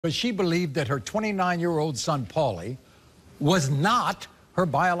But she believed that her 29-year-old son, Paulie, was not her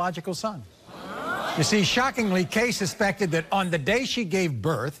biological son. You see, shockingly, Kay suspected that on the day she gave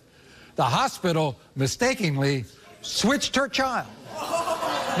birth, the hospital mistakenly switched her child.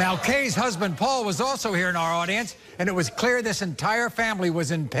 Now, Kay's husband, Paul, was also here in our audience, and it was clear this entire family was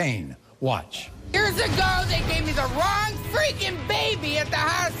in pain. Watch. Years ago, they gave me the wrong freaking baby at the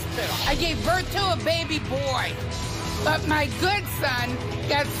hospital. I gave birth to a baby boy. But my good son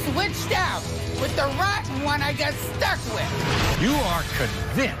got switched out with the rotten one I got stuck with. You are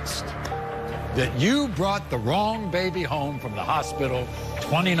convinced that you brought the wrong baby home from the hospital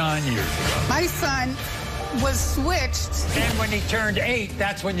 29 years ago. My son was switched. And when he turned 8,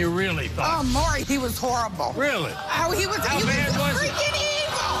 that's when you really thought. Oh, Maury, he was horrible. Really? Oh, he was freaking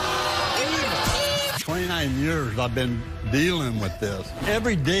evil. 29 years I've been dealing with this.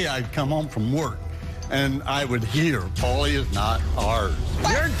 Every day I'd come home from work and I would hear, Paulie is not ours.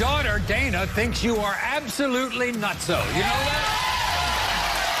 Your daughter, Dana, thinks you are absolutely nutso. You know that?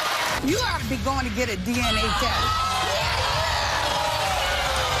 You ought to be going to get a DNA test.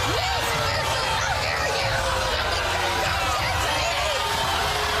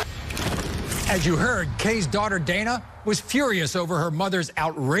 As you heard, Kay's daughter, Dana, was furious over her mother's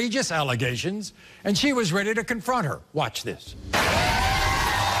outrageous allegations, and she was ready to confront her. Watch this.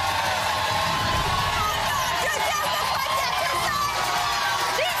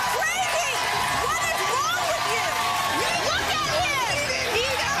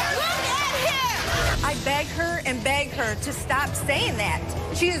 Beg her to stop saying that.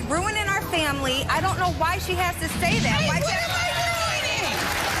 She is ruining our family. I don't know why she has to say that. Hey, what am I ruining?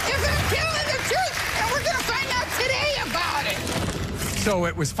 You're going to tell her the truth, and we're going to find out today about it. So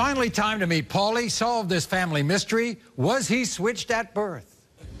it was finally time to meet Paulie, solve this family mystery. Was he switched at birth?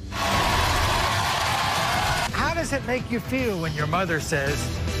 How does it make you feel when your mother says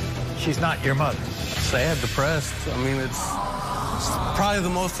she's not your mother? Sad, depressed. I mean, it's probably the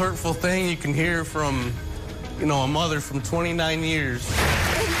most hurtful thing you can hear from, you know, a mother from 29 years.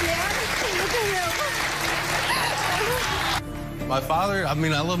 My father, I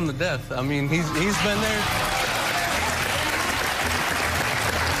mean, I love him to death. I mean, he's been there.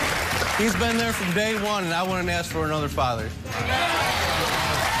 He's been there from day one, and I wouldn't ask for another father.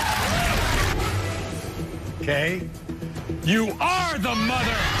 Okay, you are the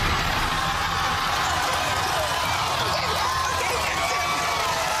mother.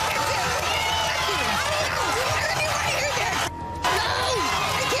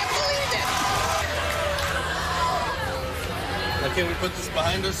 Can we put this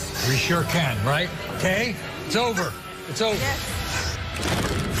behind us? We sure can, right? Okay, it's over. It's over.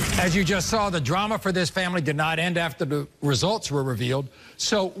 Yes. As you just saw, the drama for this family did not end after the results were revealed.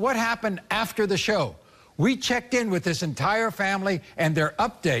 So what happened after the show? We checked in with this entire family, and their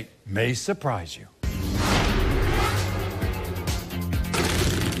update may surprise you.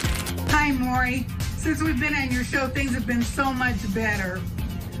 Hi, Maury. Since we've been on your show, things have been so much better.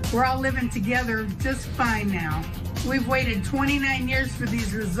 We're all living together just fine now. We've waited 29 years for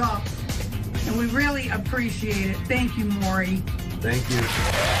these results, and we really appreciate it. Thank you, Maury. Thank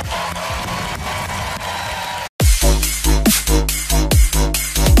you.